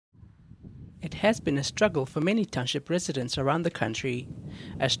It has been a struggle for many township residents around the country,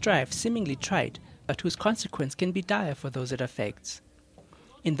 a strife seemingly tried, but whose consequence can be dire for those it affects.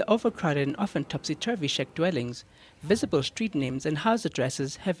 In the overcrowded and often topsy-turvy shack dwellings, visible street names and house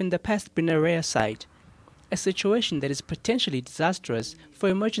addresses have in the past been a rare sight, a situation that is potentially disastrous for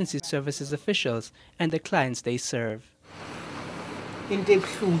emergency services officials and the clients they serve. Into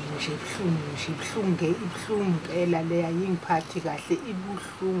ebuhlungu nje ibuhlungu impela leya yingiphathi kahle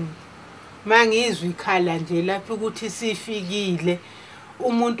ibuhlungu mangizwe ikhala nje lapho ukuthi sifikile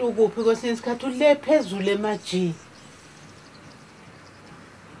umuntu ukuphi kwesinye isikhathi ule phezulu emaji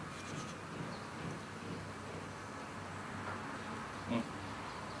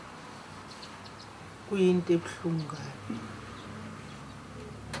kuyinto ebuhlungu kabi.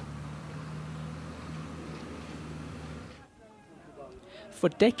 For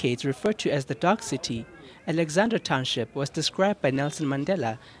decades referred to as the Dark City, Alexandra Township was described by Nelson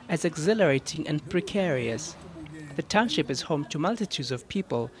Mandela as exhilarating and precarious. The township is home to multitudes of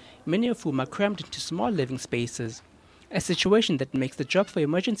people, many of whom are crammed into small living spaces, a situation that makes the job for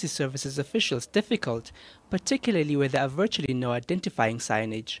emergency services officials difficult, particularly where there are virtually no identifying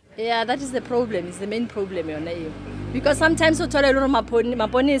signage. Yeah, that is the problem. It's the main problem. Because sometimes you tell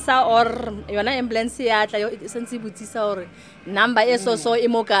maponisa or yona ambulance or number is also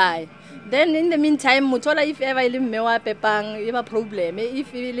imokai. Then in the meantime, mutola if ever mewa pepang iba problem.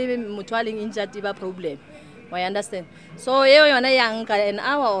 If mutualing injured iba problem. I understand. So yona yanka an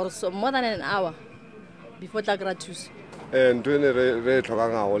hour or so, more than an hour before the gratus. And when re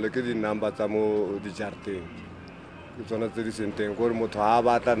tlhokanga go le ke di number tsa mo di jarteng ke tsona tse di senteng gore motho a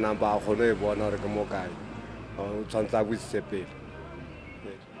batla number a gone e bona gore ke mo kae o tshwantsa go isepele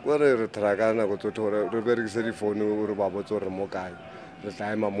gore re trakana go tsotlhore re berekise di phone gore ba botse gore mo kae re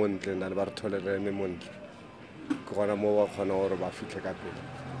tla ema mo ntle nna ba re tholele eme mo ntle ke gona mo ba khona gore ba fitlhe ka pele.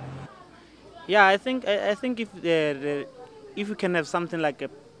 Yeah, I think if we can have something like a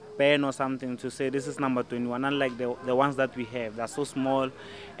pen or something to say this is number 21, unlike the ones that we have, they're so small,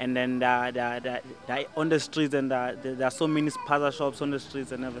 and then they're on the streets, and there are so many spaza shops on the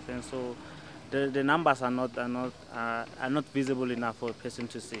streets and everything. So the numbers are not visible enough for a person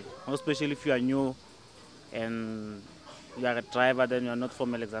to see, especially if you are new and you are a driver, then you are not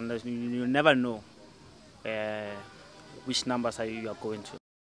from Alexander. You never know which numbers you are going to.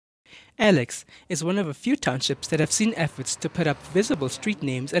 Alex is one of a few townships that have seen efforts to put up visible street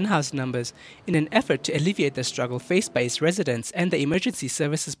names and house numbers in an effort to alleviate the struggle faced by its residents and the emergency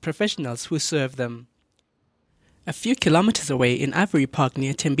services professionals who serve them. A few kilometers away in Ivory Park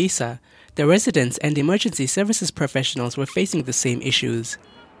near Tembisa, the residents and emergency services professionals were facing the same issues.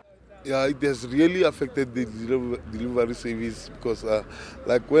 Yeah, it has really affected the delivery service because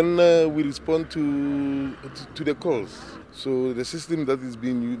like when we respond to the calls, so the system that is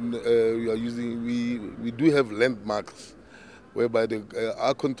being we are using, we do have landmarks whereby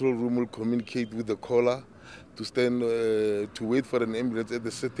our control room will communicate with the caller to stand to wait for an ambulance at a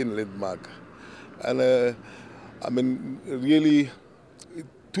certain landmark. And I mean, really, it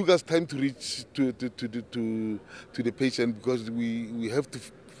took us time to reach to the patient because we have to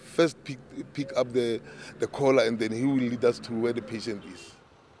first pick up the caller, and then he will lead us to where the patient is.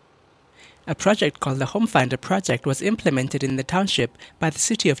 A project called the Home Finder Project was implemented in the township by the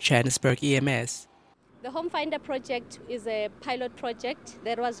City of Johannesburg EMS. The Home Finder Project is a pilot project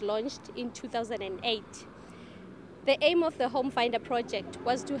that was launched in 2008. The aim of the Home Finder Project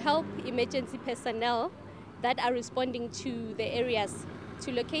was to help emergency personnel that are responding to the areas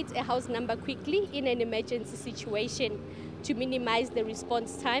to locate a house number quickly in an emergency situation to minimize the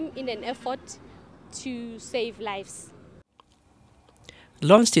response time in an effort to save lives.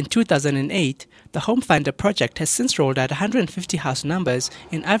 Launched in 2008, the Home Finder project has since rolled out 150 house numbers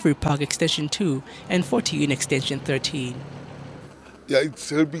in Ivory Park Extension 2 and 40 in Extension 13. Yeah, it's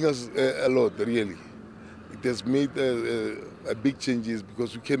helping us a lot, really. It has made a big changes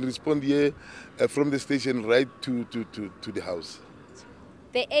because we can respond here from the station right to the house.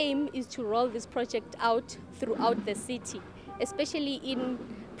 The aim is to roll this project out throughout the city, especially in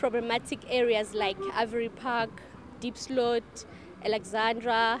problematic areas like Ivory Park, Deep Slot,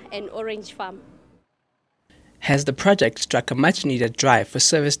 Alexandra and Orange Farm. Has the project struck a much-needed drive for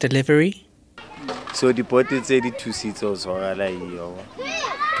service delivery? So the ported said the 2 seats also,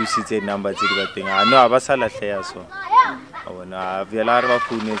 2 seats a number. I know I was a lot so. Oh, no, we are a lot of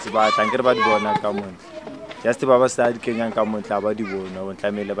food, but I'm about to go on a common. Just about started Kenyan common, about the one, I won't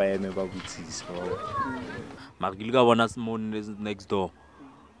tell me about me about so. Margilga was next door.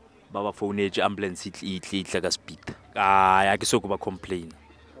 Baba phone age ambulance it like a speed. I so go complain.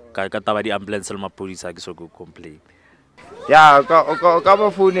 Ka taba di ambulance le mapolisa ke so go complain. Yeah, ka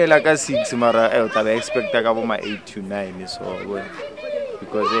ba phone la ka 6 mara o tla ba expect ka bo ma 8 to 9 so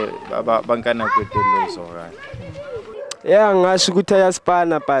because ba nka na kwetelo so right. Yeah, ngasho ukuthi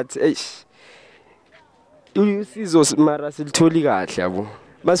ayaspana but usizo mara silitholi kahle yabo.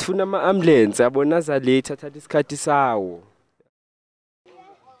 Basifuna ama ambulance yabona za late thatha isikhathi sawo.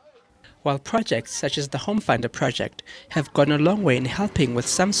 While projects such as the Home Finder project have gone a long way in helping with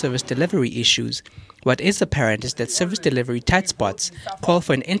some service delivery issues, what is apparent is that service delivery tight spots call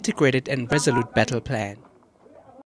for an integrated and resolute battle plan.